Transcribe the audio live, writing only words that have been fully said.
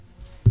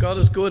God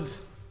is good.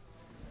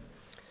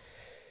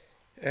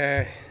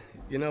 The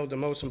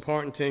most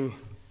important thing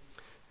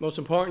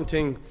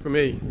for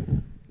me,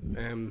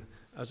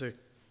 as a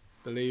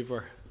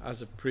believer,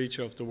 as a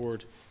preacher of the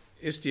word,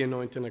 is the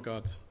anointing of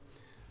God.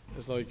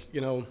 It's like,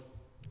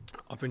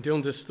 I've been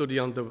doing this study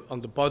on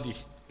the body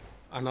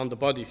and on the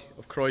body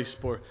of Christ,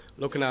 but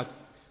looking at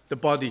the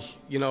body,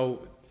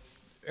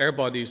 our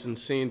bodies, and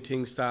seeing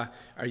things that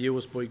are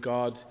used by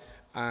God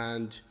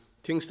and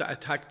things that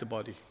attack the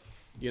body,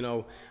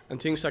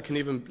 and things that can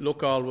even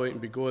look all right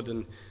and be good.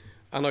 And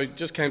I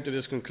just came to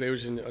this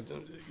conclusion,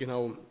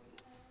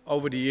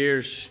 over the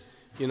years,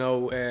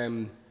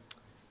 let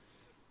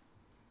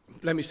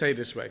me say it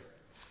this way.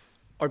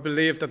 I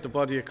believe that the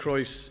body of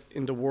Christ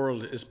in the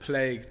world is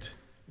plagued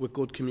with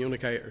good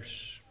communicators.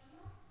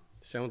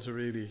 Sounds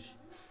really...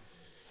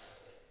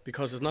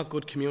 Because it's not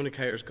good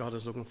communicators God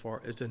is looking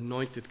for, it's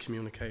anointed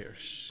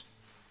communicators.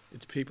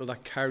 It's people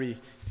that carry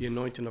the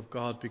anointing of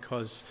God,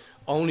 because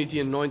only the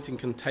anointing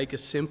can take a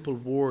simple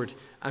word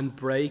and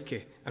break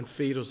it and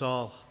feed us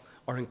all,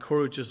 or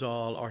encourage us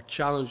all, or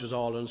challenge us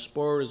all, or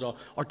inspire us all,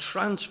 or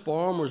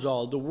transform us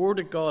all. The word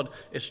of God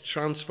is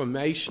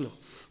transformational.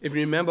 If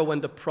you remember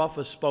when the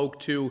prophet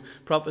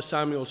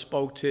Samuel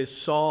spoke to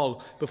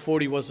Saul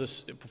before he was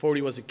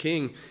a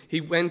king,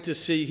 he went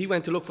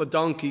to look for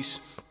donkeys,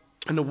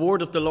 and the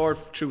word of the Lord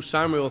through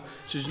Samuel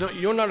says, "No,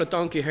 you're not a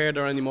donkey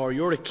herder anymore,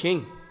 you're a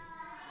king."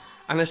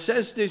 And it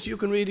says this, you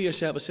can read it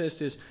yourself, it says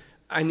this,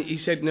 and he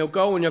said, "Now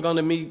go, and you're going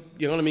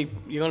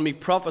to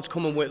meet prophets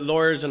coming with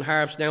lyres and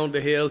harps down the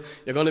hill.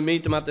 You're going to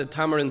meet them at the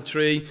tamarind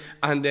tree."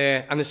 And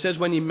it says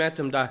when he met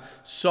them that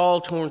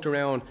Saul turned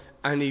around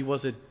and he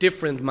was a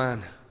different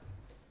man.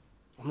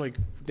 I'm like,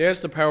 there's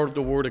the power of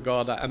the word of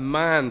God, that a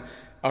man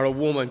or a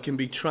woman can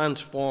be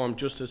transformed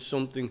just as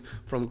something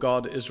from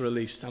God is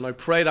released. And I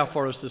pray that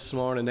for us this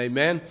morning,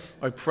 amen.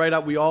 I pray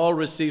that we all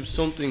receive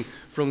something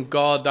from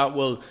God that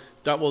will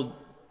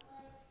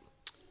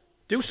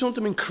do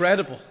something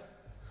incredible.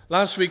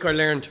 Last week I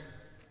learned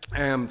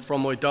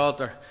from my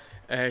daughter,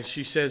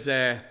 she says,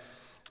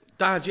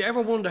 "Dad, you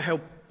ever wonder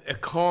how a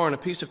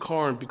piece of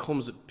corn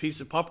becomes a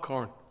piece of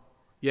popcorn?"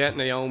 Yeah,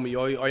 Naomi,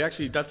 I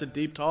actually, that's a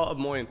deep thought of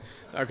mine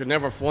that I could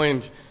never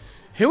find.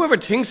 Whoever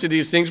thinks of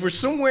these things, but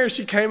somewhere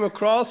she came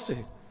across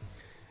it.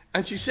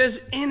 And she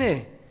says in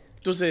it,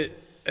 there's a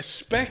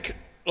speck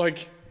or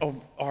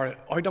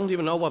I don't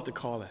even know what to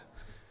call it,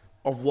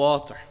 of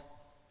water.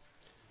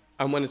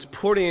 And when it's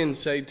put in,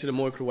 say, to the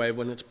microwave,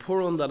 when it's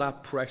put under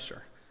that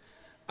pressure,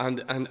 and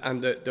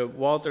the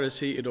water is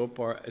heated up,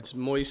 or it's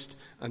moist,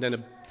 and then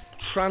it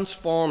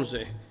transforms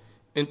it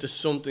into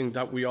something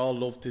that we all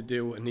love to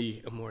do and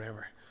eat and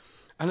whatever.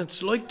 And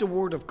it's like the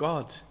word of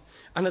God.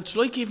 And it's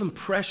like even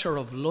pressure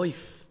of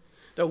life,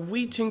 that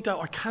we think that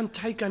I can't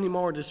take any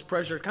more of this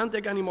pressure,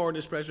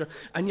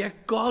 and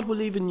yet God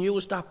will even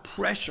use that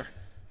pressure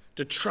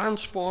to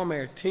transform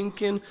our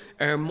thinking,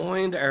 our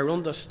mind, our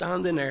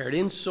understanding, our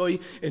insight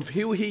in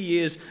who He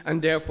is,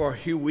 and therefore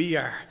who we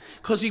are.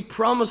 Because He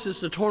promises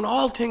to turn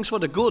all things for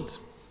the good.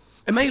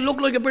 It may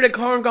look like a bit of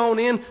corn going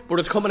in, but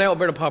it's coming out a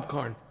bit of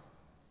popcorn.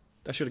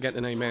 That should have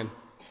gotten an amen.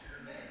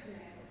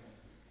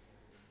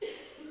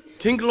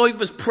 Think life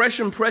is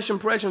pressure.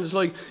 It's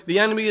like the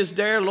enemy is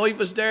there,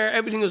 life is there,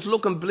 everything is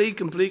looking bleak,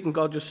 and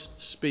God just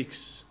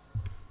speaks.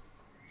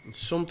 And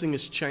something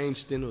has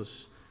changed in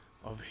us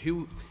of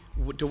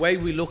the way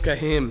we look at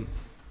Him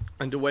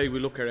and the way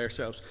we look at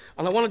ourselves.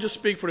 And I want to just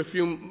speak for a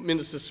few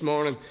minutes this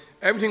morning.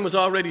 Everything was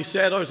already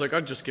said. I was like,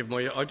 I'll just give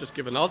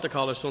an altar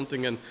call or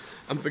something and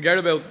forget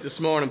about this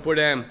morning. But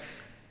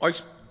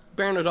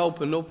Bernard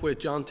opened up with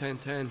John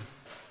 10:10,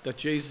 that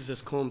Jesus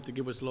has come to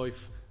give us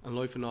life, and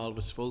life in all of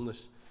its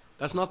fullness.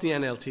 That's not the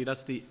NLT,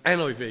 that's the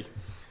NIV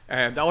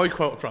that I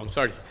quoted from,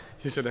 sorry.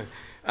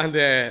 And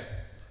the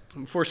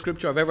first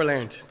scripture I've ever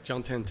learned,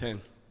 John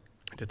 10:10,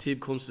 the thief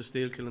comes to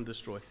steal, kill and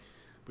destroy,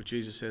 but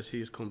Jesus says He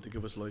has come to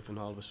give us life in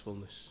all of His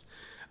fullness.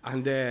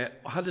 And I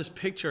had this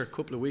picture a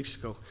couple of weeks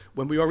ago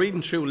when we were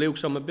reading through Luke,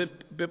 so I'm a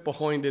bit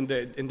behind in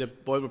the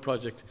Bible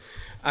project,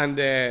 and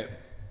I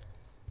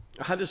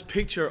had this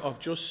picture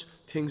of just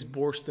things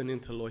bursting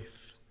into life.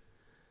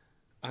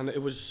 And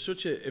it was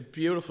such a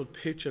beautiful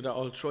picture that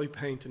I'll try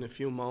painting a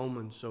few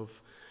moments of.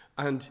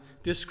 And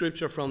this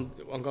scripture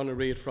I'm going to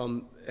read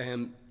from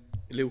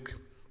Luke,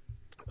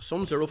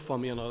 sums it up for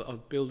me, and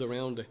I'll build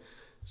around it.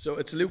 So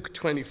it's Luke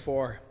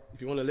 24.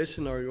 If you want to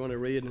listen or you want to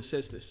read, and it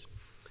says this.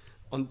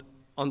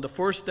 On the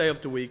first day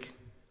of the week,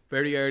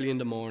 very early in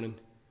the morning,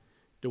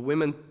 the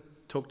women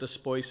took the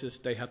spices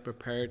they had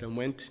prepared and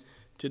went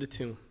to the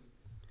tomb.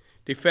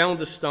 They found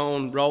the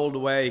stone rolled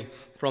away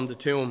from the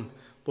tomb,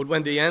 but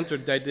when they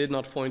entered, they did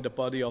not find the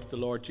body of the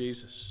Lord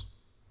Jesus.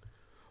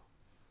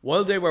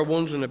 While they were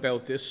wondering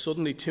about this,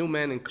 suddenly two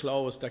men in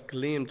clothes that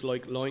gleamed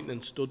like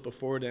lightning stood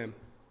before them.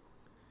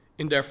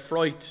 In their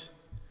fright,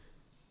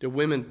 the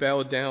women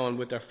bowed down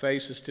with their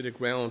faces to the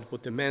ground,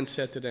 but the men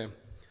said to them,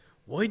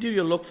 "Why do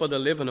you look for the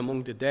living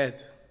among the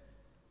dead?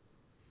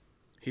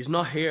 He's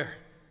not here.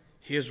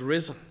 He is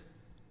risen.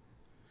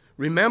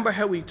 Remember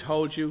how He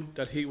told you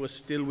that He was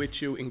still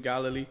with you in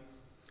Galilee?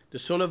 The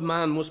Son of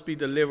Man must be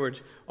delivered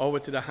over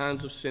to the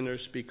hands of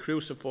sinners, be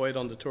crucified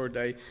on the third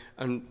day,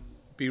 and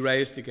be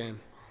raised again.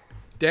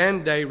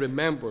 Then they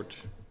remembered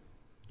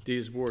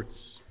these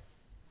words.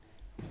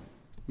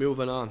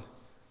 Moving on.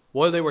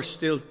 While they were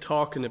still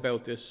talking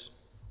about this,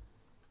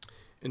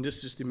 and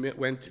this is, they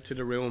went to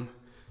the room,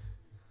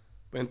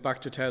 went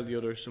back to tell the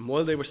others, and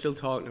while they were still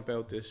talking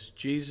about this,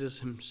 Jesus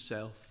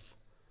himself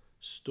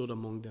stood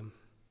among them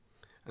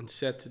and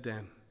said to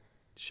them,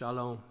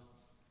 Shalom,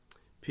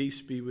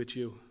 peace be with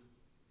you.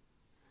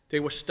 They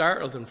were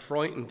startled and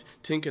frightened,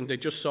 thinking they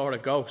just saw a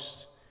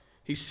ghost.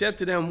 He said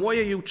to them, why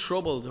are you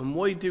troubled, and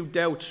why do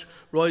doubts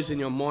rise in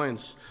your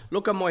minds?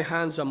 Look at my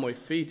hands and my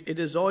feet. It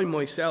is I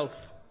myself.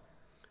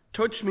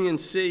 Touch me and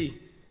see.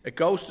 A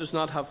ghost does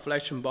not have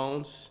flesh and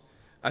bones,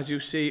 as you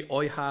see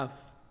I have.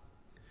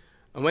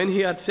 And when he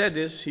had said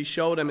this, he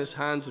showed them his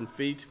hands and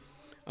feet.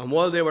 And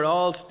while they did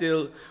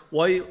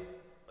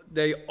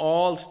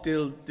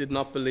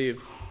not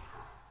believe,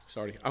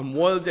 and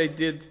while they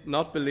did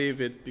not believe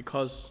it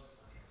because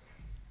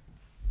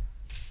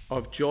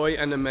of joy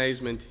and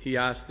amazement, he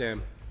asked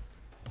them,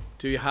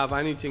 do you have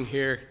anything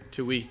here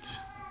to eat?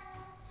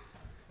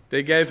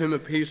 They gave him a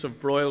piece of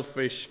broiled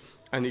fish,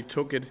 and he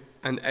took it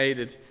and ate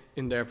it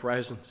in their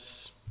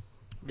presence.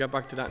 We'll get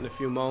back to that in a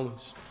few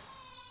moments.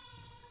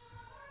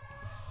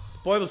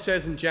 The Bible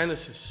says in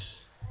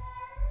Genesis,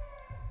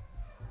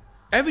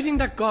 everything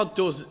that God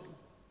does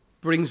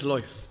brings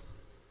life.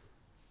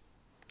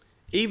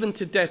 Even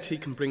to death he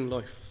can bring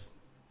life.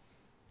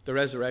 The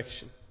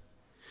resurrection.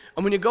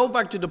 And when you go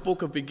back to the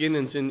book of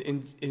beginnings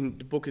in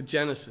the book of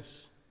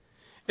Genesis,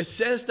 it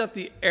says that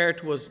the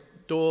earth was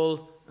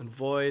dull and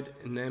void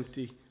and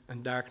empty,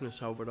 and darkness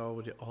hovered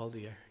over all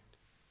the earth.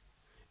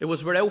 It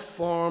was without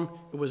form,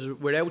 it was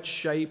without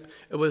shape,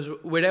 it was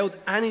without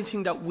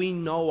anything that we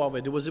know of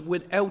it. It was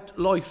without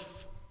life.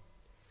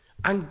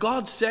 And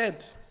God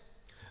said,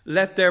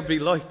 let there be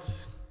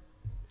light.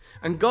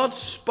 And God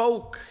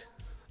spoke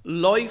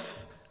life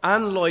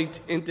and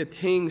light into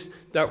things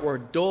that were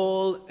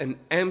dull and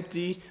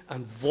empty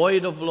and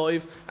void of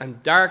life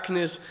and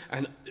darkness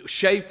and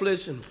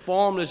shapeless and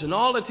formless and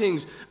all the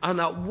things. And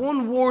at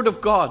one word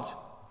of God,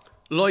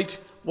 light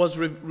was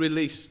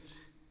released.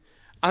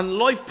 And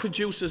life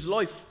produces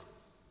life.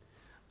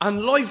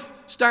 And life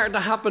started to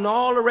happen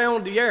all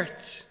around the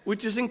earth,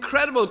 which is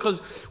incredible,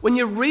 because when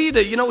you read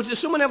it, does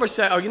someone ever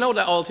say, oh, you know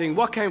that old thing,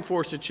 what came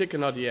first, the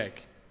chicken or the egg?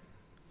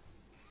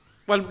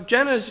 Well,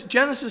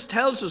 Genesis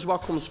tells us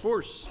what comes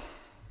first.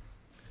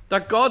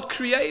 That God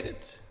created.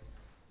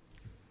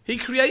 He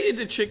created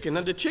the chicken,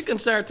 and the chicken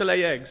started to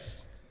lay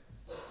eggs.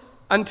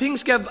 And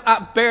things gave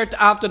birth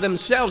after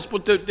themselves,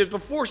 but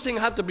the first thing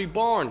had to be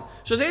born.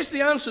 So there's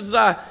the answer to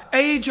that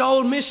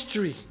age-old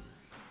mystery.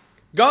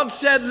 God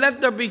said, let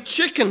there be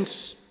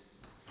chickens.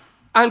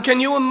 And can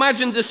you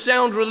imagine the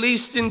sound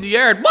released in the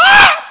air?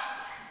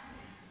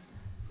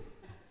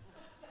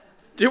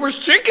 There was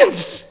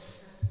chickens.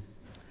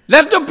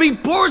 Let there be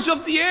birds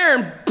of the air.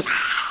 And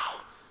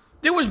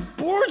there was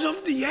birds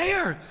of the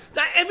air.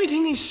 That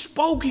everything he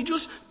spoke, he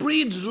just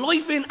breathes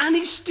life in. And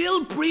he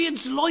still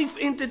breathes life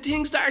into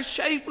things that are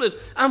shapeless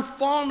and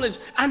formless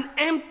and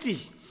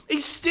empty.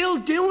 He's still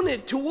doing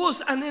it to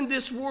us and in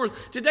this world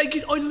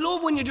today. I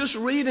love when you just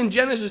read in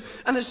Genesis,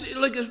 and it's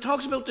like it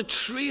talks about the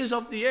trees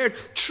of the earth.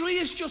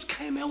 Trees just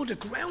came out of the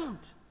ground.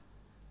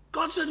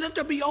 God said, let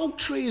there be oak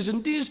trees,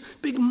 and these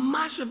big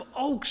massive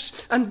oaks.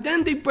 And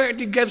then they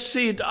gave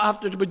seed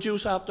to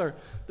produce after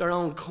their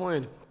own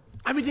kind.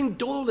 Everything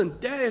dull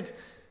and dead,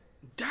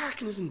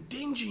 darkness and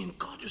dingy, and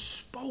God just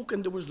spoke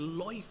and there was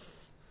life.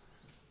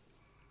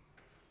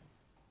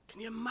 Can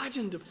you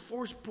imagine the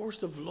first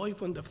burst of life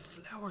when the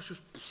flowers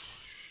just...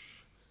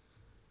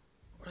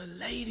 Or a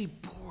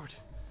ladybird.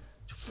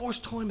 The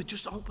first time it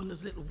just opened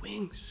its little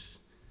wings.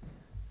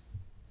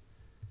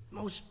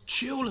 Most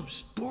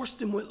tulips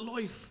bursting with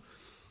life.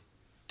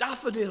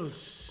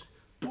 Daffodils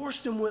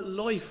bursting with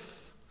life.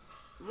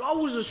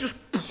 Roses just...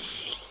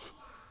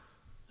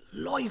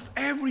 Life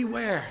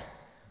everywhere.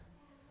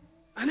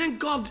 And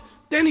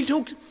then he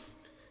took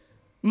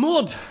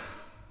mud,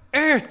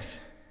 earth,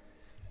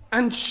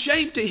 and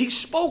shaped it. He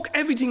spoke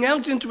everything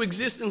else into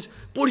existence,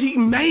 but he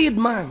made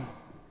man.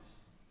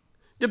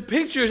 The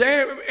pictures,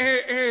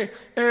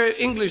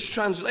 English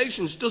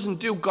translations doesn't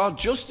do God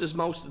justice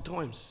most of the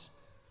times.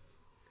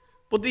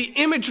 But the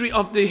imagery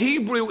of the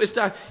Hebrew is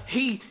that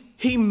he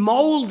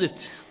molded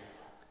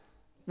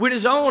with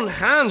his own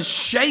hands,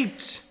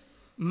 shaped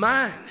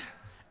man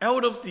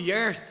out of the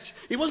earth.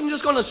 He wasn't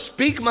just going to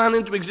speak man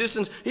into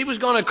existence. He was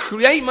going to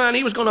create man.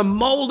 He was going to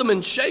mold him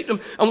and shape him.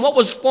 And what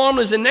was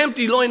formless and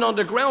empty lying on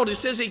the ground, it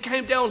says he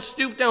came down,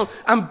 stooped down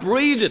and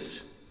breathed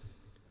it.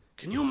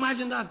 Can you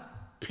imagine that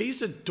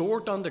piece of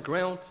dirt on the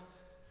ground?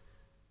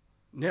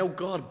 Now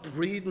God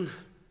breathing.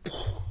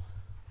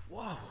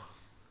 Wow.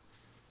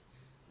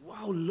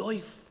 Wow,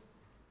 life,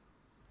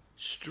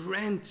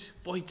 strength,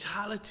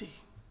 vitality.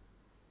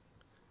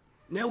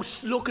 Now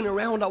looking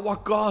around at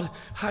what God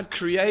had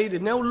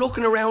created. Now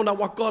looking around at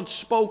what God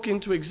spoke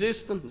into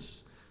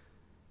existence.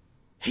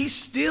 He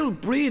still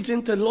breathes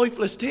into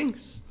lifeless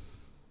things.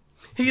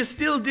 He is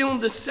still doing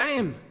the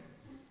same.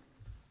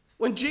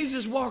 When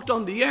Jesus walked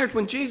on the earth,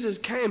 when Jesus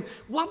came,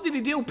 what did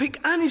he do? Pick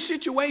any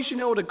situation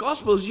out of the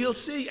Gospels, you'll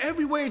see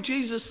everywhere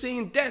Jesus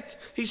seen death,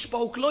 he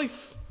spoke life.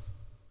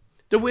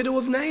 The widow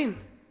of Nain.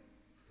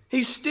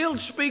 He's still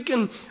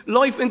speaking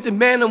life into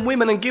men and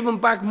women and giving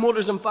back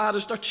mothers and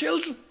fathers their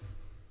children.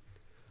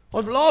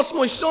 I've lost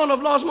my son,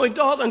 I've lost my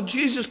daughter, and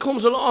Jesus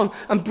comes along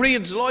and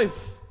breathes life.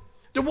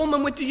 The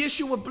woman with the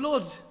issue of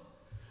blood.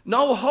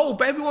 No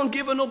hope, everyone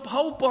giving up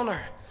hope on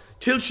her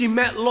till she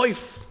met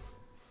life.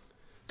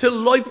 Till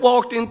life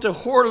walked into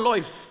her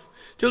life.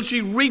 Till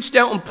she reached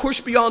out and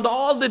pushed beyond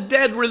all the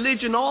dead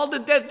religion, all the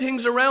dead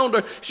things around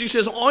her. She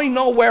says, I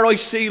know where I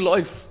see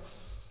life.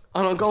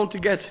 And I'm going to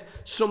get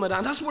some of that.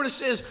 And that's what it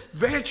says.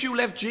 Virtue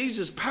left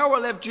Jesus. Power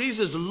left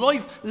Jesus.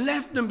 Life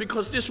left him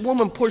because this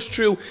woman pushed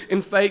through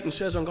in faith and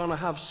says, I'm going to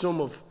have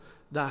some of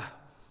that.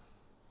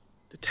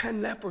 The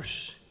 10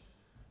 lepers.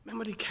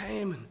 Remember they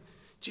came and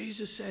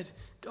Jesus said,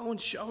 go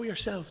and show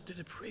yourself to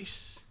the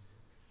priests.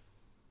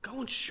 Go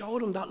and show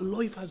them that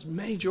life has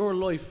made your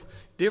life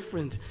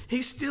different.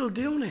 He's still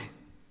doing it.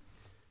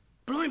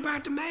 Blind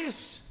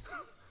Bartimaeus.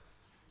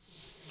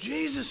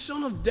 Jesus,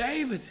 son of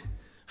David,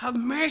 have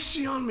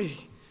mercy on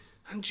me.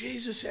 And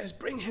Jesus says,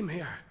 bring him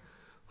here.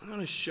 I'm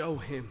going to show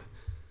him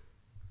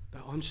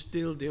that I'm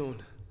still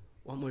doing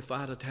what my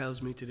Father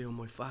tells me to do.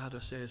 My Father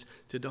says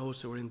to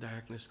those who are in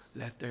darkness,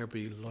 let there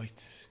be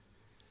light.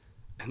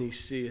 And he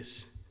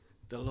sees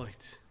the light.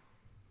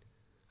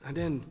 And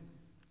then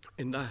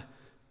in that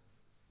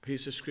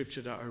piece of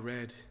scripture that I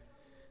read,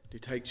 they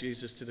take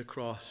Jesus to the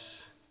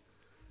cross.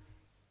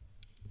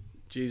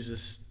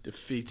 Jesus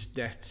defeats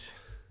death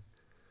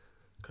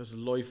because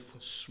life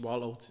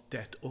swallowed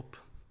death up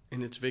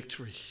in its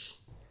victory.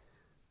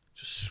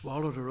 Just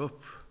swallowed her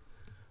up.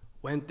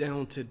 Went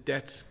down to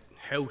death's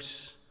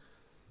house.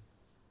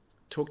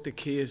 Took the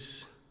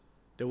keys,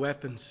 the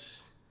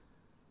weapons,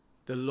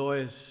 the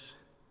lies.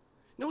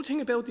 You know the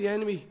thing about the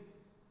enemy?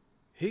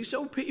 He's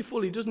so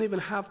pitiful he doesn't even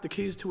have the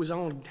keys to his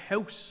own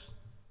house.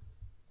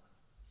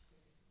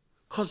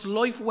 Because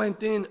life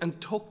went in and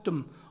took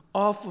them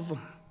off of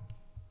him.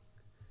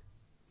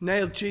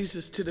 Nailed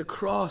Jesus to the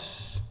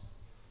cross.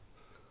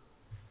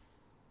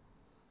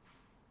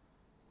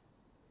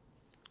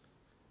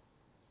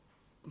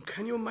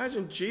 Can you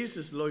imagine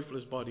Jesus'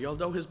 lifeless body?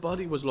 Although his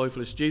body was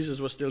lifeless, Jesus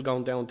was still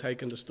going down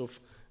taking the stuff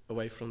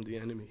away from the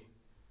enemy.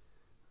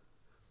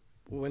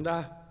 When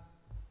that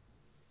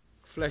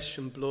flesh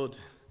and blood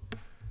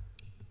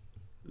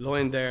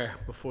lying there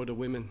before the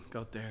women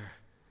got there,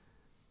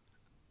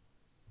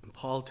 and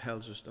Paul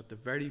tells us that the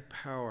very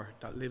power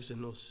that lives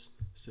in us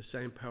is the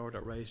same power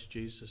that raised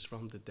Jesus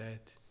from the dead.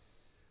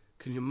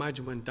 Can you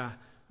imagine when that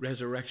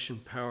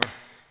resurrection power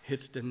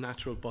hits the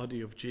natural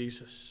body of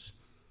Jesus?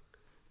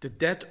 The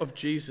death of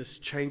Jesus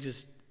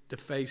changes the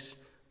face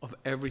of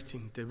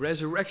everything. The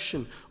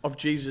resurrection of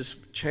Jesus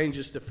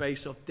changes the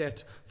face of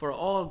death for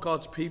all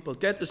God's people.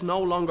 Death is no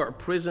longer a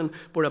prison,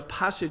 but a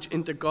passage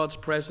into God's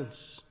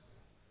presence.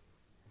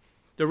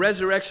 The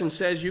resurrection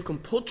says you can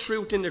put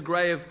truth in the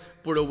grave,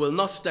 but it will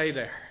not stay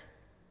there.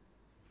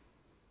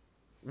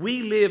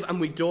 We live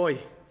and we die.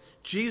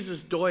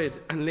 Jesus died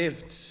and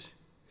lived.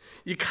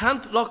 You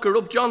can't lock her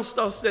up. John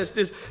Stott says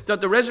this, that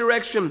the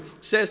resurrection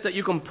says that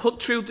you can put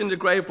truth in the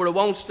grave, but it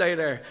won't stay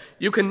there.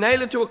 You can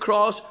nail it to a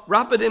cross,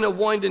 wrap it in a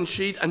winding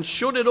sheet, and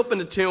shut it up in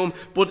the tomb,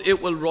 but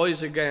it will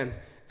rise again.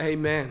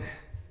 Amen.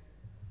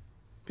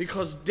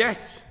 Because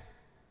death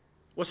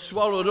was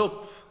swallowed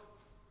up.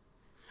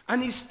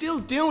 And he's still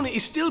doing it.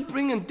 He's still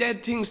bringing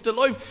dead things to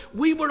life.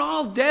 We were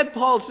all dead,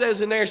 Paul says,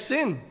 in our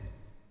sin.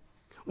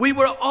 We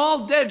were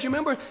all dead. Do you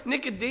remember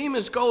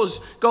Nicodemus goes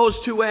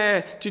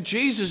to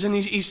Jesus and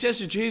he says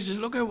to Jesus,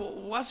 look,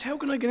 how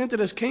can I get into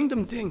this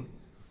kingdom thing?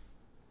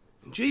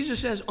 And Jesus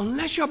says,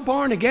 unless you're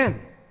born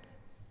again.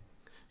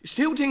 There's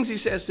two things he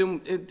says to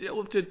him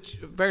up to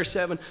verse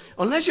 7.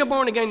 Unless you're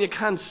born again, you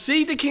can't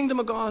see the kingdom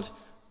of God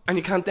and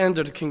you can't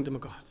enter the kingdom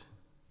of God.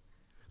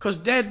 Because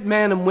dead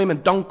men and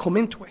women don't come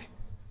into it.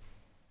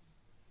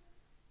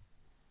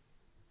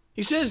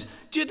 He says,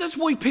 that's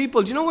why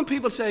people, do you know when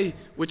people say,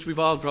 which we've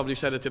all probably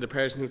said it to the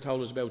person who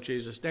told us about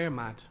Jesus, they're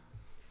mad.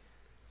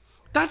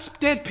 That's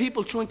dead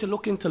people trying to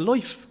look into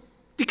life.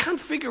 They can't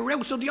figure it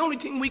out, so the only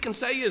thing we can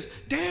say is,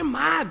 they're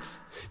mad.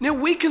 Now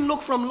we can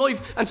look from life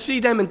and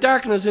see them in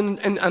darkness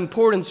and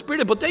poor in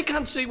spirit, but they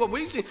can't see what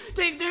we see.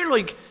 They're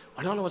like,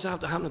 I don't know what's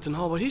after happening to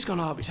Noel, but he's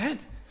gone off his head.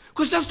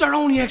 Because that's their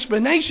only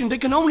explanation. They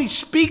can only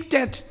speak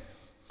that.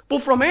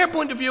 But from our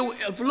point of view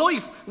of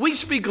life, we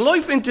speak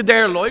life into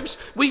their lives.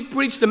 We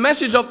preach the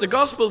message of the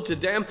gospel to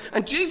them.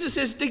 And Jesus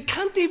says they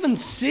can't even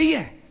see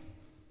it.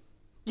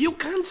 You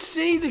can't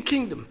see the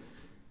kingdom.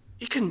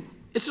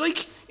 It's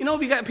like, you know,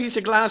 if you get a piece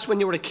of glass when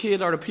you were a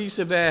kid, or a piece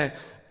of, if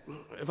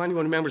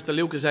anyone remembers the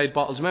Lucasade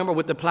bottles, remember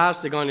with the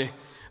plastic on it.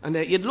 And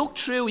you'd look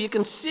through, you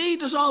can see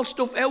there's all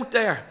stuff out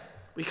there.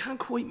 We can't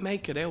quite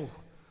make it out.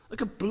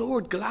 Like a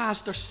blurred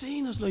glass, they're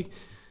seen as like,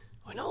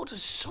 I know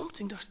there's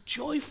something that's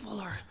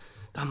joyful or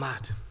they're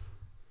mad.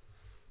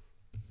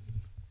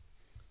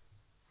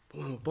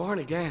 and we're born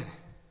again,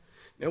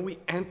 now we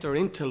enter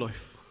into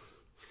life.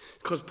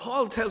 Because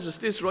Paul tells us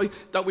this, right,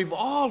 that we've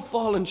all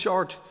fallen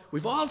short.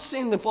 We've all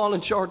sinned and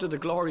fallen short of the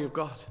glory of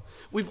God.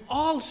 We've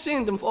all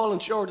sinned and fallen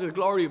short of the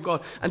glory of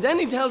God. And then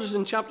he tells us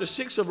in chapter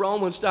 6 of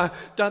Romans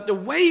that the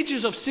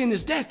wages of sin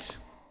is death.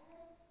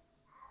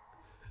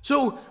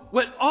 So,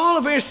 with all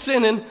of our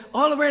sinning,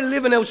 all of our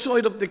living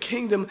outside of the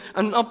kingdom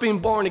and not being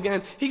born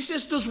again, he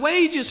says there's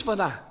wages for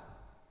that.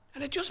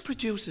 And it just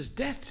produces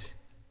death.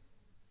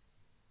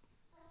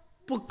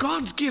 But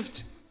God's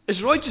gift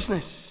is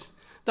righteousness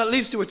that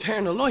leads to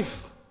eternal life.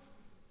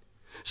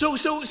 So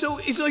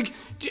it's like,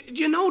 do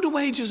you know the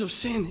wages of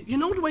sin? You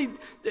know the way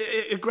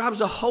it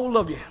grabs a hold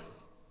of you?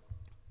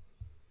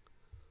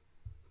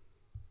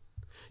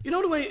 You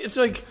know the way it's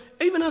like,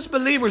 even as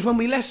believers, when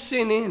we let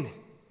sin in,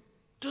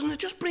 doesn't it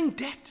just bring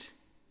death?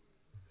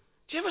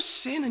 Do you ever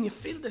sin and you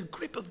feel the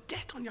grip of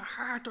death on your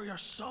heart or your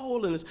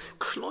soul and it's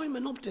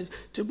climbing up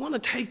to want to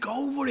take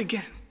over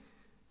again?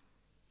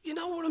 You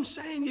know what I'm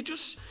saying? You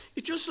just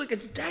like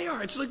it's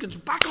there. It's like it's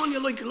back on you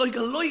like a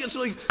light. It's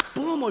like,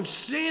 boom, I've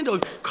sinned.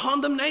 I've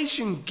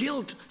condemnation,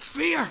 guilt,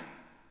 fear.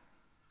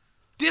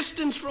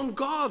 Distance from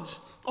God.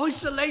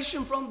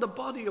 Isolation from the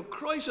body of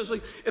Christ. It's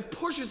like, it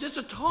pushes. It's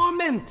a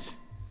torment.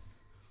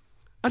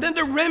 And then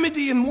the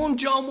remedy in 1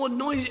 John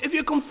 1:9, if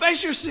you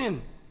confess your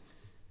sin,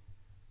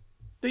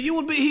 that you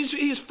will be,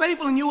 he is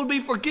faithful and you will be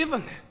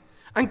forgiven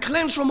and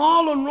cleansed from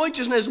all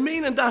unrighteousness,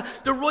 meaning that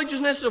the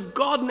righteousness of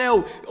God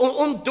now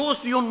undoes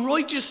the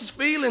unrighteous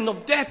feeling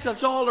of death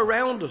that's all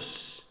around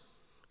us.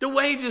 The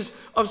wages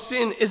of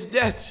sin is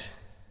death.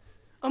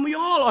 And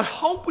I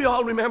hope we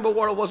all remember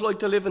what it was like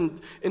to live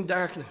in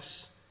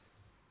darkness.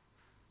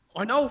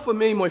 I know for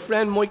me, my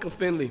friend Michael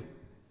Finley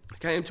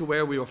came to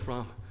where we were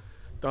from,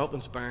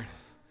 Dalton's Barn.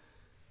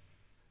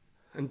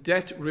 And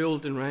death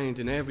ruled and reigned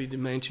in every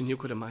dimension you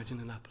could imagine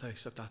in that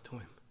place at that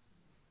time.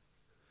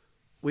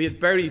 We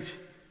had buried,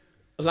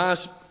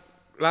 last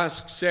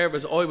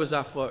service I was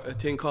at for a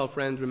thing called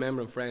Friends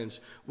Remembering Friends.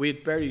 We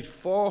had buried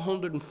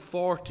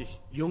 440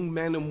 young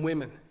men and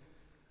women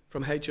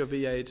from HIV,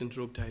 AIDS and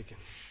drug taking.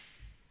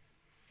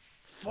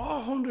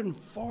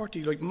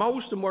 440, like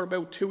most of them were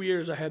about 2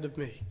 years ahead of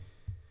me.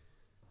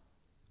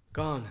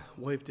 Gone,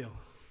 wiped out.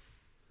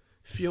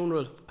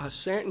 Funeral, at a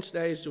certain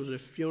stage there was a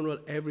funeral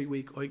every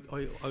week.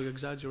 I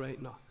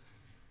exaggerate not.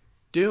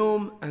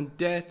 Doom and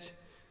death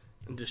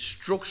and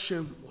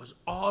destruction was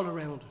all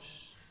around us.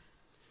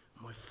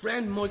 My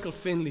friend Michael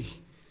Finley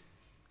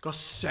got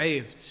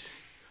saved.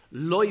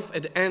 Life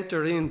had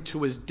entered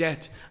into his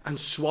death and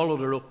swallowed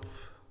her up.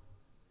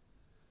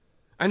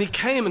 And he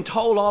came and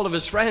told all of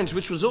his friends,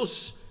 which was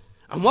us.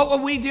 And what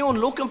were we doing?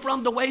 Looking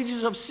from the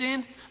wages of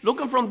sin,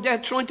 looking from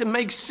death, trying to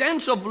make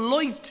sense of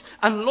life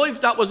and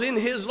life that was in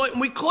his life. And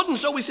we couldn't,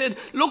 so we said,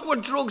 look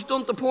what drugs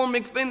done to poor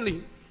Mick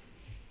Finley.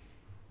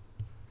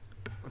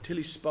 Until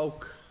he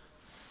spoke,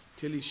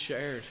 till he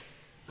shared,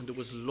 and there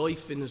was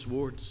life in his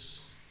words.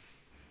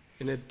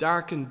 In a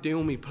dark and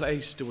doomy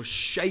place, there was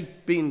shape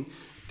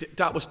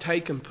that was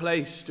taking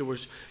place. There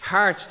was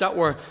hearts that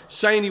were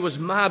saying he was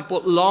mad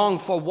but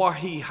longed for what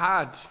he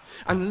had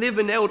and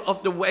living out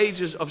of the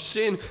wages of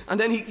sin. And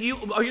then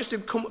I used to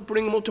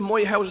bring him up to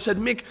my house. I said,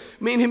 Mick,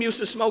 me and him used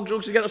to smoke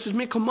drugs together. I said,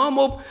 Mick, come on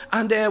up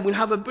and we'll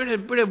have a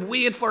bit of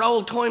weed for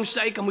old time's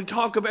sake and we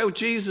talk about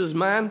Jesus,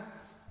 man.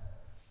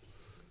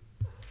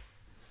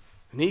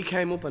 And he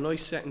came up and I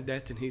sat in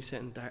death and he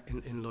sat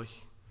in life.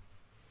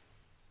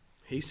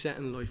 He sat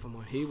in life, and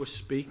when he was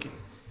speaking,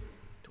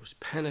 there was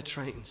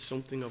penetrating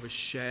something of a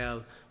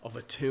shell, of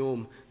a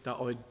tomb that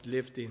I'd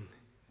lived in.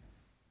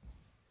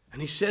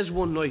 And he says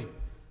one night,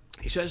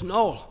 he says,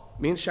 Noel,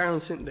 me and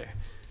Sharon sitting there,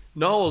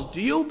 Noel,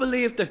 do you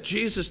believe that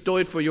Jesus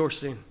died for your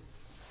sin?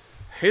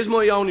 Here's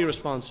my only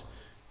response.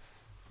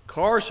 Of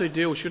course I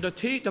do. Should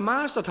the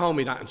master told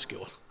me that in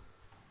school.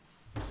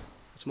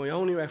 That's my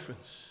only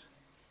reference.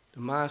 The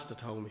master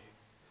told me.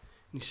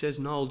 And he says,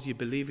 Noel, do you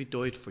believe he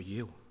died for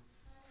you?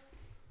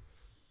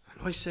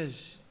 And I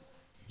says,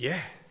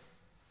 yeah.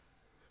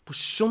 But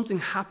something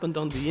happened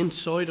on the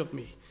inside of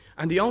me.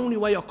 And the only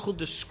way I could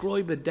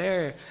describe it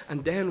there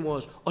and then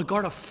was, I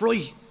got a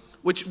fright.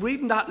 Which,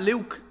 reading that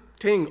Luke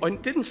thing, I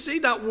didn't see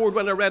that word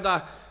when I read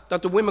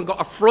that the women got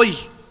a fright.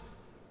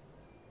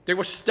 They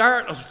were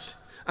startled.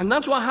 And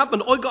that's what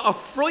happened. I got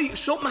a fright.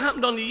 Something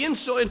happened on the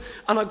inside.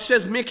 And I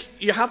says, Mick,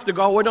 you have to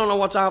go. I don't know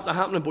what's after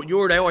happening, but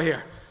you're out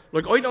here.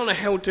 Like, I don't know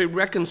how to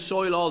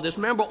reconcile all this.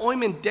 Remember,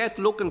 I'm in death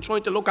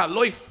trying to look at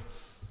life.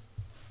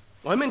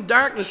 I'm in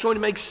darkness trying to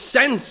make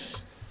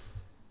sense.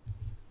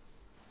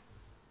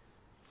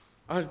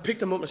 I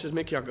picked him up and says,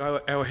 Mick, you're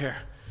out here.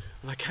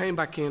 And I came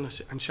back in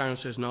and Sharon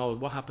says, no,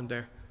 what happened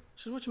there? I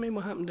said, what do you mean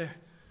what happened there?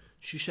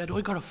 She said, I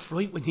got a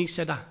fright when he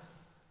said that.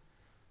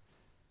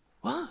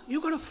 What?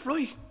 You got a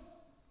fright?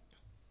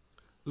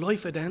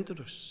 Life had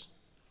entered us.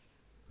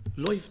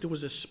 Life, there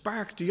was a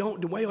spark.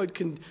 The way I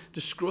can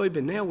describe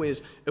it now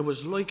is, it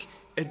was like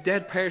a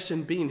dead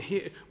person being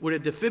hit with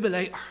a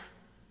defibrillator.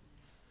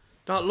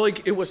 That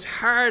like it was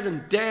hard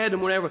and dead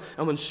and whatever.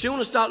 And when soon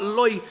as that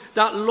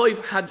life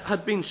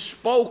had been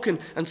spoken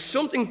and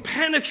something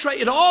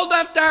penetrated all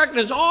that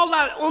darkness, all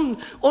that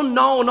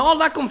unknown, all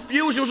that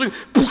confusion, it was like,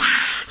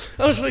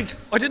 I was like,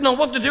 I didn't know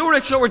what to do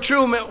with it, so I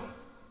threw him out.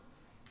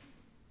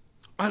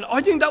 And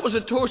I think that was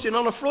a Thursday. And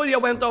on a Friday I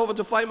went over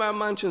to Five Man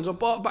Mansions. I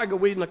bought a bag of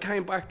weed and I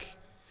came back.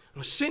 I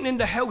was sitting in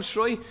the house,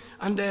 right?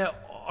 And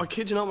I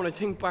kid you not, when I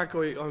think back,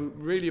 I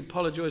really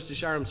apologise to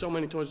Sharon so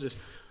many times for this.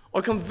 I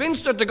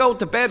convinced her to go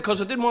to bed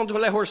because I didn't want to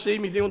let her see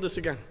me doing this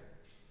again.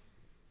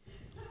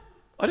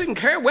 I didn't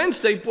care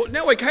Wednesday, but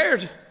now I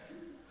cared.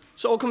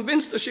 So I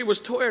convinced her she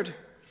was tired.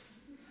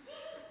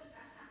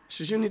 She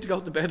says, you need to go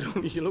to bed,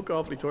 honey. You look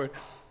awfully tired.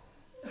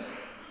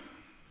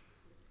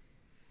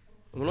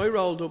 And when I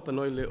rolled up and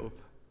I lit up,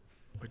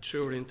 I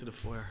threw her into the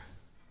fire.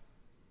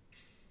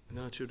 And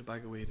then I threw the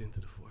bag of weed into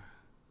the fire.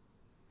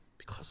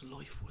 Because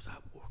life was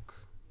at work.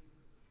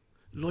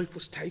 Life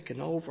was taking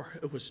over.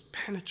 It was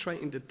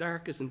penetrating the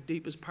darkest and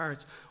deepest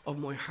parts of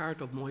my heart,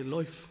 of my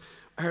life.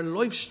 Our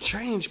lives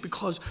changed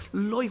because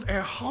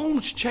our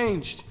homes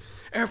changed.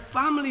 Our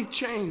family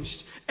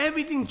changed.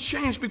 Everything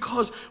changed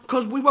because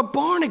we were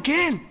born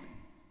again.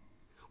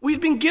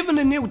 We'd been given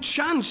a new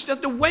chance,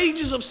 that the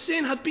wages of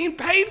sin had been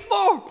paid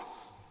for.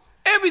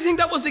 Everything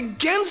that was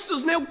against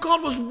us, now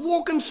God was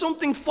working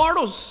something for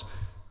us.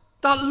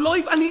 That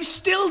life, and He's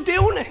still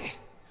doing it.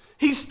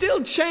 He's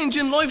still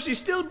changing lives. He's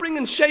still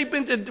bringing shape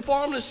into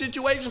formless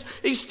situations.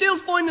 He's still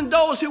finding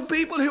those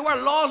people who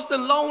are lost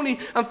and lonely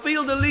and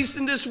feel the least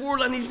in this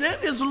world. And He's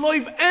let His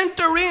life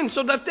enter in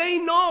so that they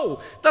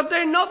know that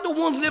they're not the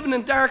ones living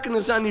in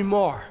darkness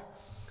anymore,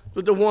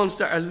 but the ones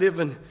that are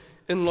living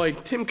in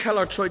light. Tim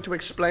Keller tried to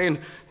explain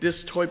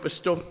this type of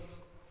stuff.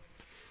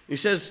 He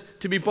says,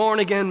 to be born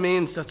again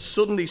means that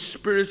suddenly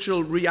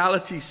spiritual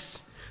realities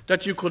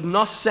that you could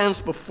not sense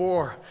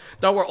before,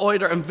 that were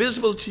either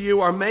invisible to you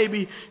or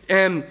maybe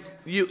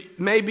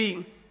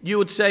you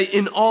would say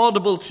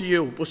inaudible to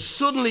you, but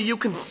suddenly you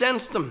can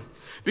sense them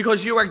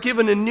because you are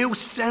given a new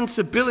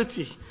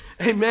sensibility.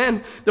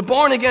 Amen. The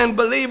born again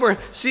believer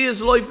sees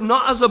life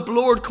not as a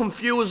blurred,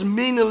 confused,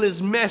 meaningless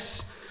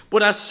mess,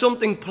 but as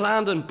something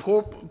planned and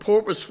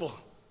purposeful.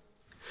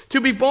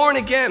 To be born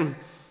again,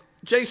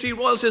 J.C.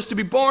 Ryle says, to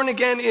be born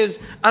again is,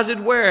 as it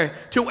were,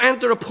 to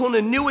enter upon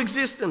a new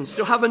existence,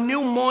 to have a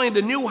new mind,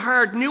 a new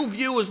heart, new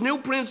views, new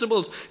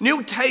principles,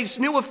 new tastes,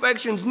 new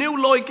affections,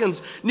 new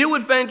likings, new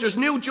adventures,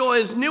 new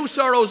joys, new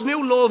sorrows,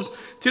 new loves,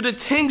 to the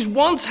things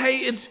once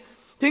hated,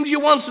 things you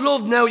once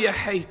loved, now you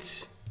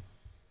hate.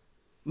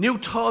 New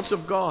thoughts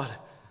of God,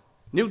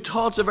 new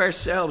thoughts of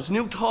ourselves,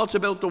 new thoughts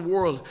about the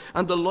world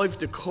and the life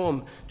to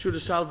come through the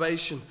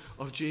salvation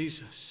of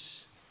Jesus.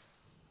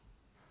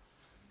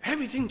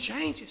 Everything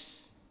changes.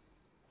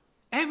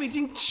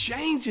 Everything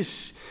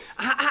changes.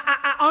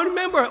 I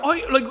remember,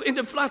 like in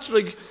the flats,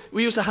 like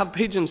we used to have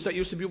pigeons that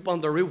used to be up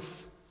on the roof,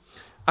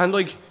 and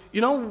like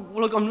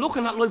I'm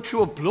looking at life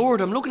through a blur.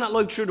 I'm looking at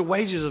life through the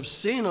wages of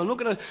sin. I'm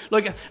looking at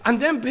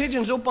and them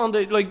pigeons up on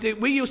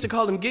we used to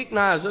call them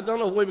geeknas. I don't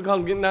know why we call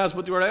them geeknas,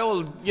 but they were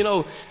all,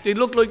 they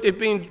looked like they'd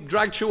been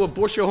dragged through a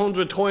bush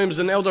 100 times,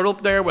 and now they're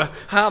up there with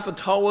half a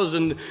toes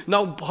and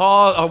no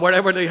paw or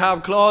whatever they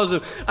have, claws.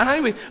 And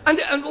anyway,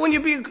 and when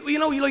you be,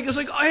 it's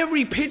like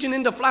every pigeon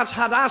in the flats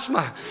had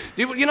asthma.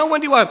 When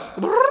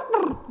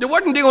they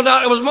weren't doing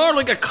that. It was more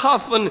like a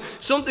cough and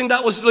something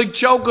that was like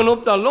choking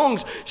up their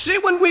lungs. See,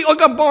 when I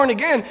got born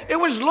again, it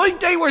was like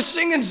they were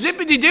singing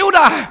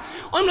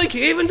zippity-doo-dah. I'm like,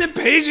 even the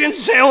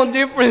pigeons sound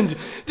different.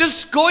 The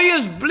sky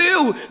is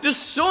blue. The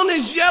sun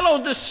is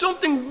yellow. There's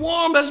something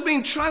warm that's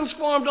been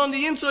transformed on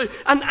the inside.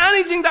 And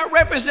anything that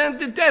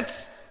represented death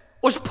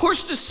was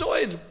pushed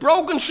aside,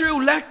 broken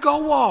through, let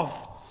go of.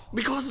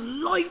 Because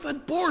life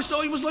had burst.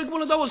 So he was like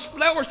one of those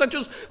flowers that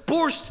just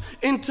burst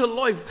into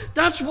life.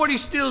 That's what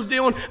he's still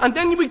doing. And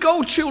then we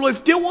go through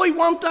life. Do I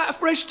want that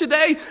fresh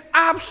today?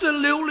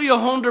 Absolutely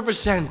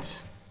 100%.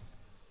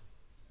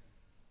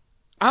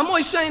 Am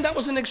I saying that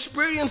was an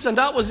experience and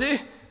that was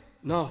it?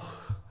 No.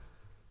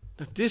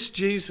 That this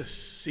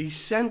Jesus, He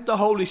sent the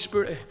Holy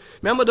Spirit.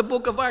 Remember the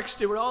book of Acts?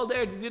 They were all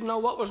there. They didn't know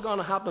what was going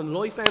to happen.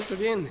 Life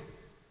entered in.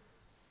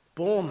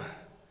 Boom.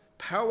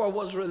 Power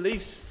was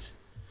released.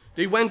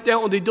 They went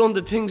down and they done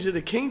the things of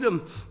the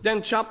kingdom.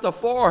 Then chapter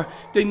 4,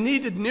 they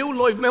needed new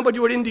life. Remember, they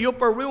were in the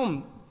upper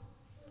room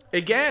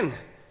again.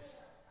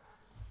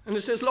 And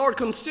it says, Lord,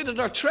 consider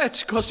their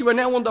threats, because they were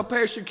now under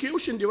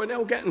persecution. They were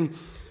now getting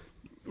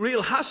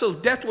real hassle.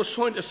 Death was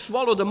trying to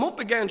swallow them up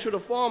again through the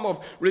form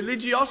of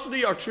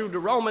religiosity or through the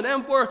Roman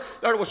Emperor.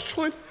 That was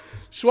trying to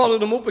swallow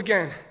them up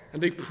again.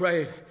 And they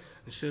prayed.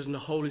 It says, and the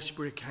Holy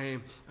Spirit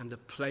came and the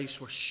place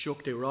was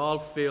shook. They were all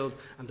filled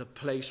and the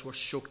place was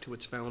shook to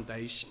its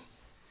foundation.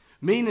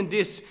 Meaning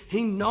this,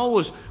 He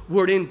knows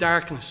we're in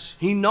darkness.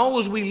 He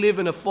knows we live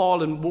in a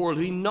fallen world.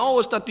 He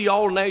knows that the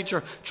old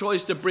nature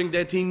tries to bring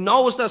death. He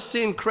knows that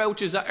sin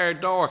crouches at our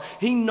door.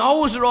 He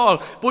knows it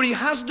all. But He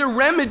has the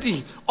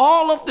remedy.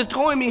 All of the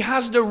time He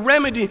has the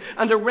remedy.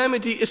 And the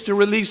remedy is to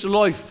release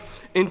life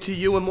into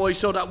you and me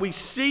so that we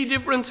see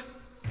different,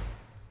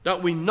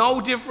 that we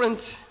know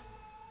different,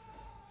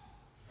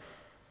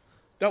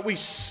 that we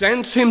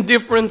sense him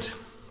different,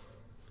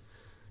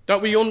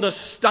 that we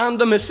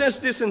understand him. It says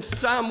this in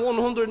Psalm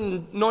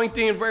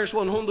 119, verse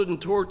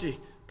 130.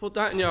 Put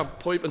that in your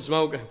pipe and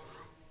smoke it.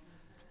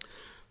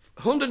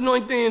 Psalm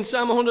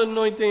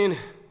 119,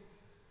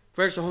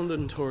 verse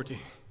 130.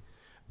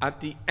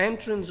 At the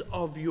entrance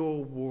of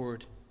your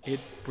word, it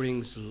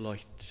brings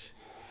light.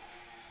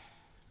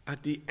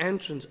 At the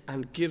entrance,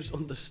 and gives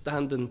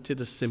understanding to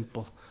the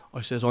simple.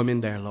 I says, I'm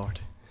in there, Lord.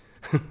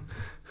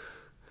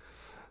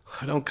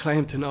 I don't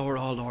claim to know it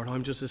all, Lord.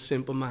 I'm just a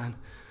simple man.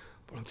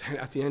 But I'm telling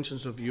you, at the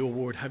entrance of your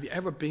word. Have you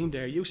ever been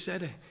there? You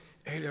said it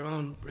earlier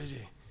on,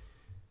 Bridget.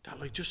 That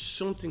like just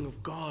something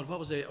of God. What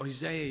was it?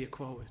 Isaiah you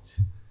quoted.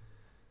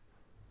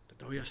 That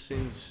though your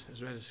sins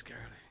as red as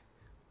scarlet.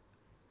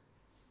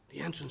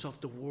 The entrance of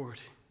the word.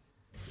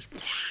 Just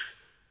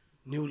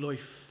new life.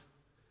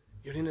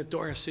 You're in a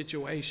dire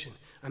situation.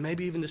 And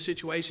maybe even the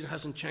situation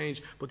hasn't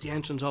changed. But the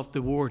entrance of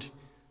the word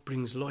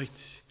brings light.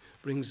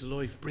 Brings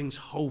life, brings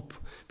hope,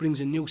 brings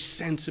a new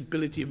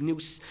sensibility of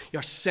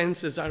your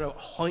senses are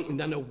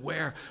heightened and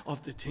aware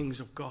of the things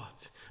of God.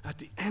 At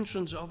the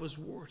entrance of his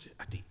word,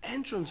 at the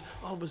entrance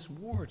of his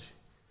word,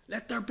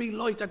 let there be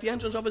light. At the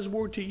entrance of his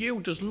word to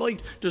you, there's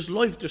light, there's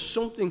life, there's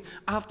something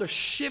after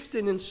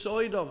shifting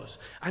inside of us.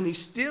 And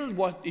he's still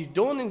what he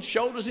done and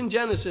showed us in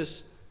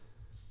Genesis,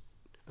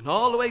 and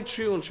all the way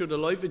through and through the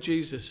life of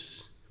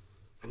Jesus.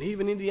 And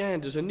even in the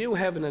end, there's a new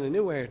heaven and a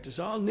new earth. It's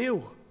all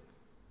new.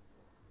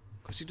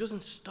 Because he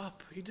doesn't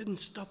stop. He didn't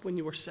stop when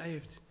you were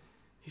saved.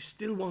 He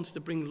still wants to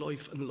bring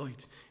life and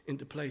light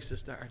into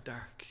places that are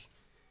dark.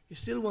 He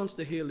still wants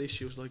to heal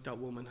issues like that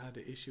woman had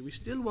an issue. He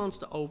still wants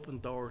to open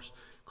doors.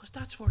 Because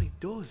that's what he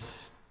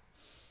does.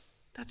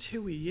 That's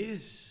who he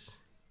is.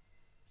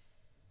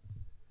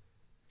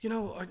 You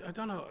know, I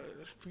don't know.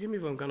 Forgive me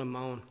if I'm going to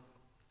moan.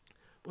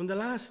 But in the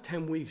last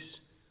 10 weeks,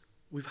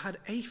 we've had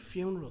 8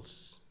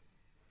 funerals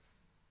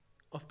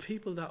of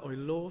people that I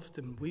loved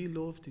and we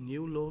loved and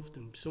you loved,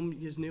 and some of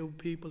you knew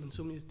people and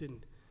some of you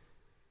didn't.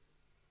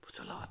 But it's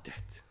a lot of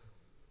death.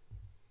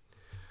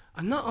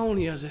 And not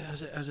only as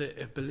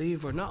a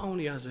believer, not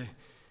only as a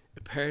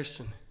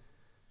person,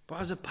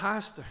 but as a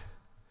pastor.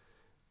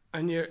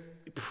 And you're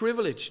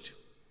privileged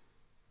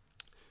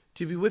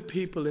to be with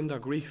people in their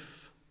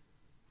grief.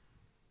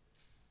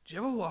 Do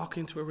you ever walk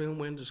into a room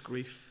when there's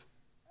grief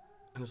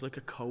and there's like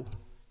a coat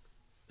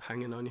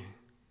hanging on you?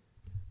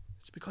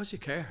 It's because you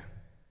care.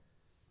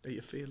 That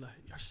you feel that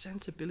your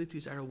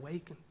sensibilities are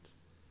awakened.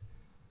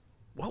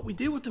 What we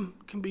do with them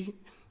can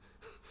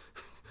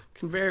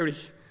vary.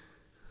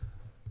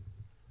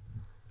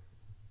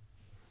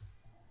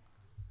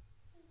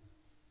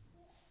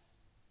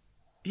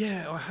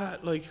 Yeah, I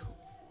had like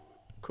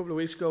a couple of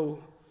weeks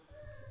ago,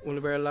 one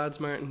of our lads,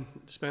 Martin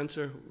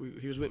Spencer,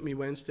 he was with me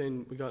Wednesday,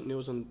 and we got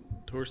news on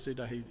Thursday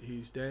that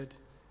he's dead.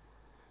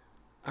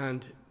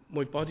 And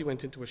my body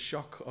went into a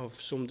shock of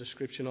some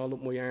description, all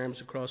up my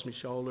arms, across my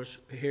shoulders,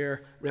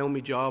 here, round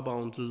my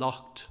jawbones,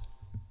 locked.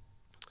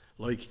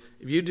 Like,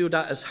 if you do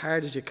that as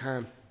hard as you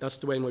can, that's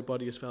the way my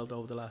body has felt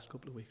over the last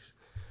couple of weeks.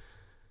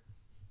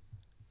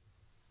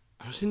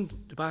 I was in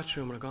the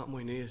bathroom and I got on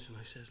my knees and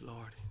I says,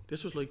 Lord,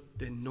 this was like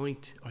the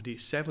 9th or the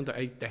 7th or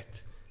 8th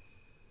death.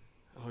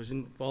 I was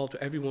involved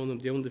with every one of them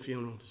doing the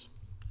funerals,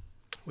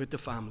 with the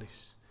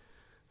families.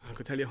 And I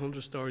could tell you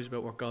 100 stories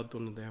about what God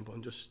done in them, but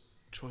I'm just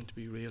trying to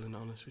be real and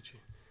honest with you.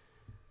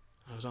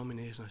 I was on my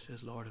knees and I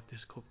says, Lord, if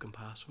this cup can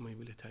pass from me,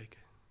 will you take it?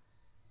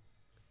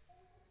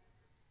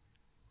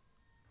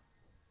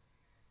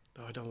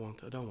 No, I don't want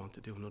to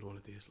do another one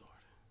of these,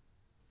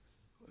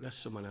 Lord. Let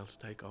someone else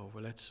take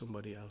over. Let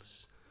somebody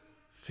else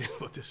feel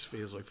what this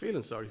feels like.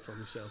 Feeling sorry for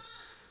myself.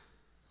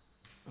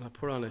 And I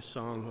put on a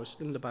song. I was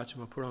still in the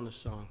bathroom. I put on a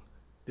song.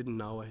 Didn't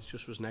know it. It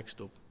just was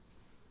next up.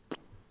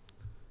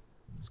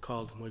 It's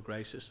called My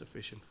Grace is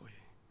Sufficient for You.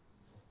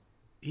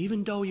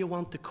 Even though you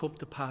want the cup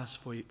to pass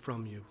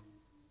from you,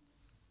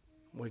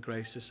 my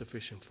grace is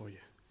sufficient for you.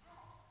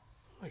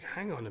 Like,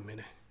 hang on a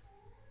minute.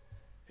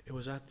 It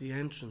was at the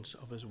entrance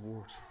of his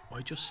word.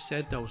 I just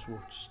said those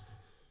words.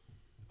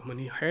 And when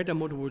he heard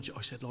them other words,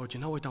 I said, Lord, you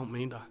know I don't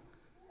mean that.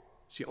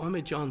 See, I'm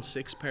a John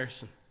 6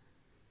 person.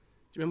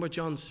 Do you remember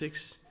John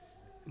 6?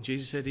 And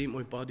Jesus said, eat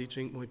my body,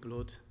 drink my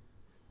blood.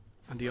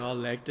 And they all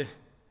legged it.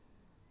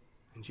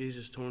 And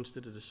Jesus turns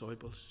to the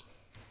disciples.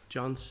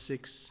 John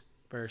 6,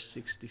 verse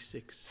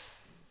 66.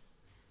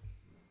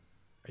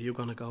 Are you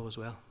going to go as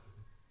well?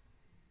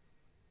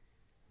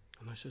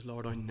 And I says,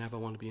 Lord, I never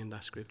want to be in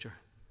that scripture.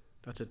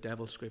 That's a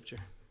devil scripture.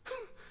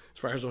 As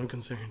far as I'm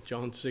concerned,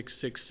 John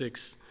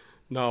 6:66.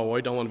 No,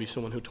 I don't want to be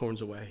someone who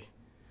turns away.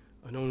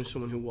 I don't want to be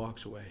someone who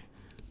walks away.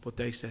 But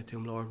they said to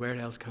him, Lord, where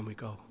else can we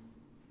go?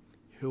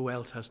 Who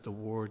else has the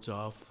words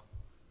of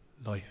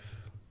life?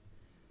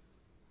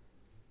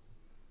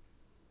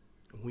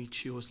 And we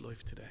choose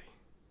life today.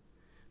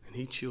 And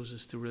he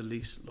chooses to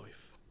release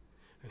life.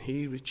 And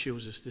he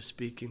chooses to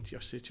speak into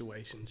your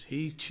situations.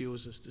 He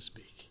chooses to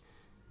speak.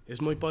 Is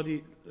my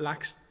body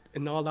lax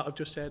in all that I've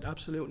just said?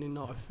 Absolutely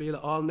not. I feel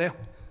it all now.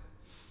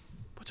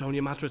 But it's only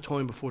a matter of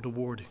time before the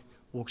word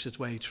works its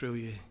way through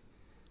you.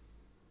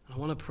 I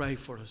want to pray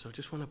for us. I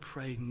just want to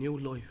pray new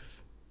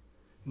life,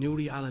 new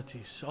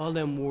realities, all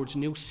them words,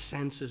 new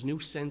senses, new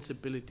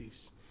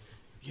sensibilities.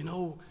 You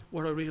know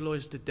what I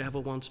realise the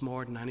devil wants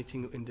more than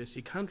anything in this?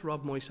 He can't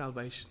rob my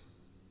salvation.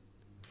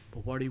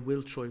 But what he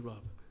will try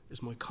rob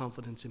is my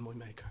confidence in my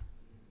Maker.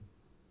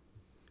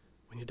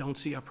 When you don't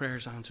see your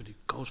prayers answered, he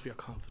goes for your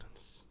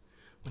confidence.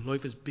 When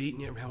life is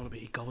beating you around a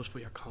bit, he goes for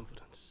your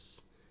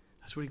confidence.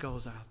 That's what he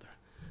goes after.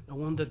 No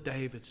wonder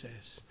David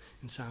says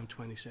in Psalm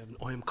 27,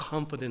 I am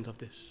confident of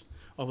this.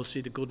 I will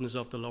see the goodness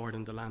of the Lord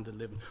in the land of the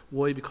living.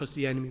 Why? Because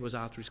the enemy was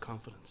after his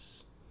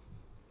confidence.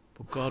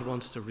 But God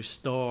wants to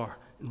restore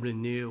and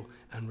renew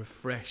and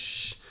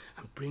refresh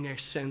and bring our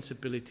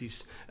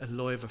sensibilities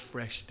alive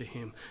afresh to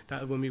him.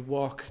 That when we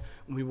walk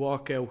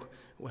out,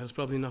 well, it's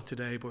probably not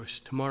today, but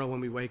tomorrow when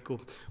we wake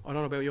up, I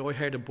don't know about you, I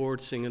heard a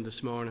bird singing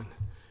this morning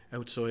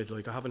outside.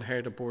 Like, I haven't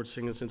heard a bird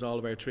singing since all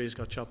of our trees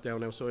got chopped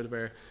down outside of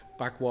our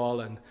back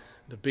wall, and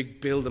the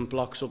big building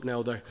blocks up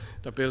now, they're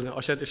building.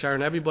 I said to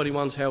Sharon, everybody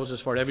wants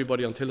houses for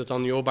everybody until it's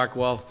on your back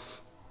wall.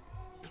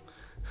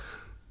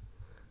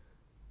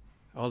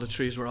 All the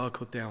trees were all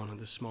cut down, and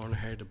this morning I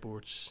heard the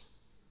birds.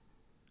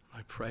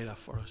 I pray that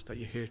for us, that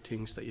you hear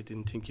things that you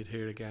didn't think you'd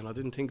hear again. I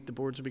didn't think the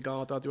birds would be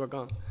gone. I thought they were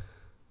gone.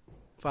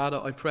 Father,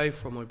 I pray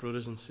for my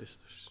brothers and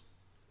sisters.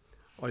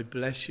 I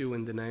bless you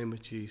in the name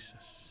of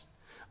Jesus.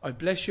 I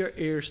bless your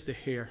ears to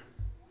hear.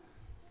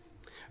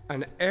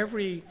 And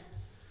every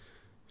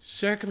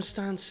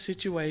circumstance,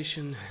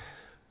 situation,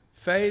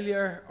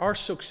 failure or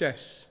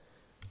success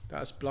that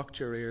has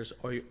blocked your ears,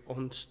 I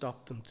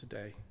unstop them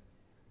today.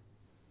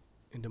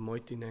 In the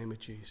mighty name of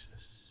Jesus.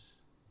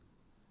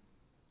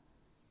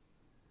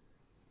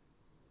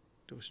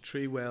 There was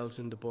 3 wells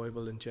in the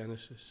Bible in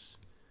Genesis.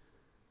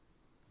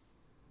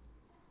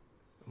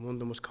 And one of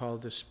them was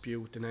called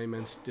dispute. The name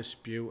meant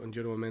dispute, and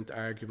the other one meant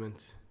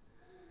argument.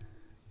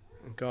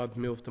 And God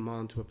moved them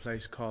on to a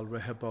place called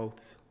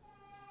Rehoboth,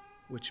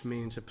 which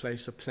means a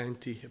place of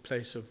plenty, a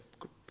place of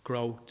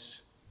growth.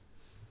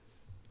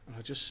 And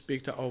I just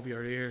speak that over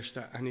your ears,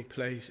 that any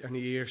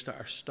ears that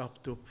are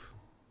stopped up,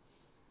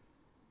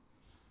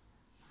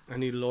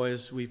 any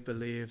lies we've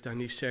believed,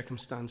 any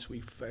circumstance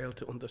we've failed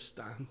to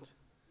understand,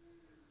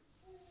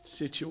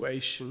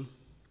 situation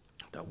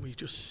that we've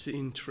just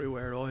seen through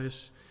our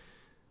eyes,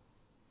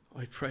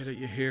 I pray that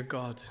you hear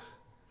God,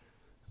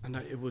 and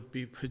that it would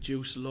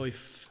produce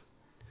life,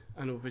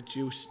 and it would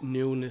produce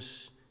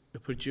newness,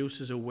 it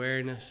produces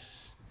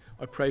awareness.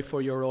 I pray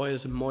for your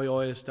eyes and my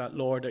eyes, that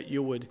Lord, that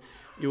you would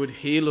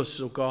heal us,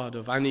 oh God,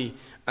 of any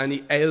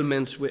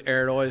ailments with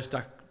our eyes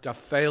that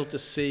fail to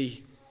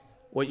see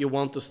what you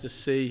want us to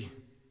see.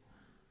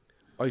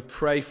 I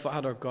pray,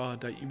 Father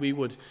God, that we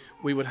would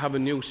have a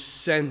new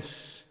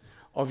sense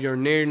of your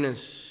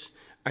nearness,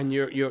 and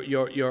we'd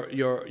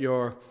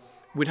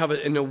have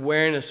an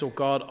awareness, oh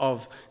God,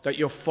 of that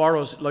you're for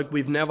us like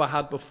we've never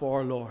had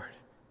before, Lord.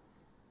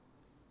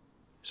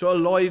 So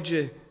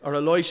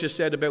Elisha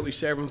said about his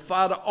servant,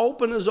 Father,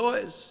 open his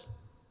eyes.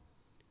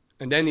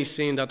 And then he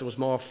seen that there was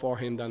more for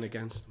him than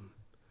against him.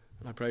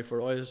 And I pray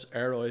for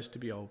our eyes to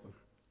be open.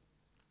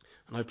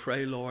 And I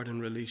pray, Lord,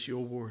 and release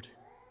your word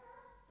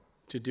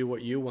to do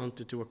what you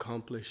wanted to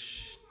accomplish.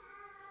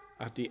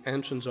 At the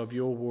entrance of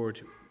your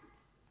word,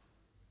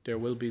 there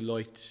will be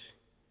light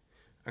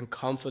and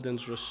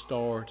confidence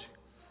restored,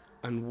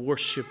 and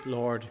worship,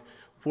 Lord,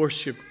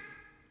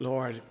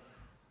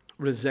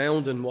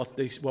 resounding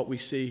what we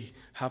see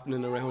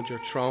happening around your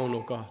throne,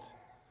 oh God.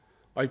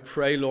 I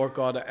pray, Lord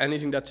God, that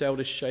anything that's out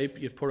of shape,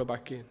 you'd put it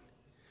back in.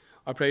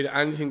 I pray that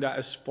anything that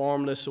is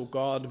formless, oh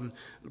God, and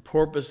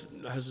purpose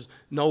has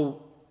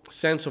no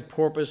sense of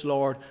purpose,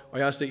 Lord, I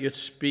ask that you'd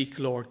speak,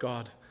 Lord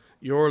God,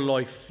 your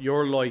life,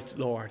 your light,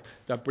 Lord,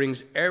 that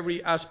brings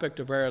every aspect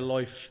of our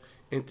life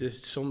into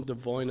some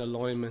divine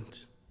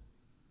alignment.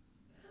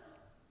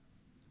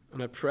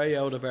 And I pray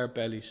out of our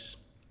bellies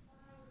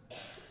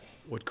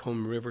would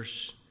come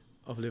rivers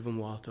of living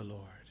water,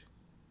 Lord.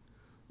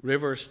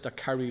 Rivers that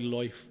carry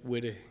life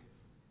with it.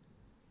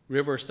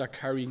 Rivers that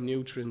carry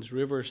nutrients.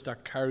 Rivers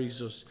that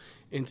carries us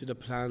into the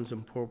plans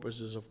and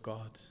purposes of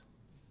God.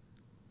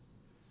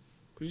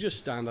 Could you just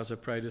stand as I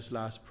pray this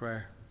last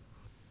prayer?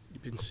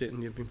 You've been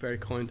sitting, you've been very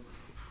kind.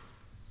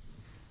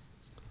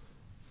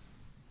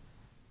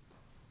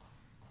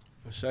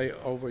 I say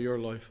over your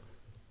life,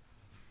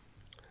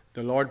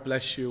 the Lord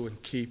bless you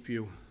and keep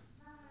you,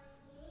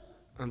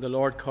 and the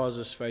Lord cause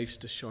his face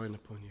to shine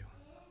upon you.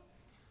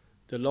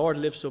 The Lord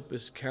lifts up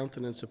his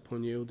countenance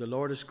upon you. The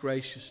Lord is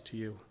gracious to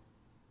you.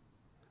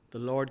 The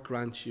Lord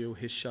grants you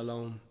his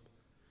shalom.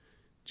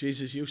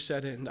 Jesus, you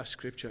said it in that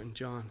scripture in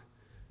John,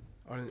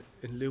 or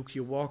in Luke,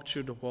 you walked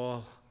through the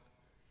wall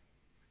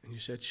and you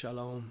said,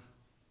 shalom,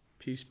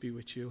 peace be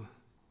with you.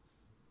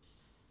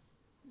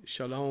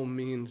 Shalom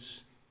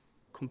means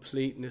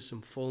completeness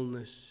and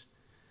fullness,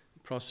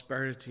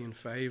 prosperity and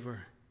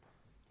favor.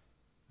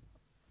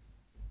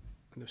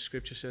 And the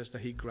scripture says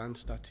that he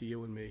grants that to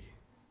you and me.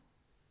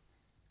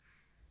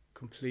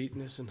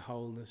 Completeness and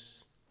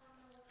wholeness,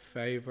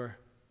 favor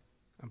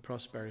and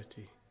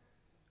prosperity.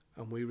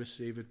 And we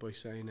receive it by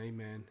saying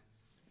amen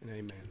and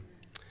amen.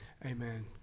 Amen.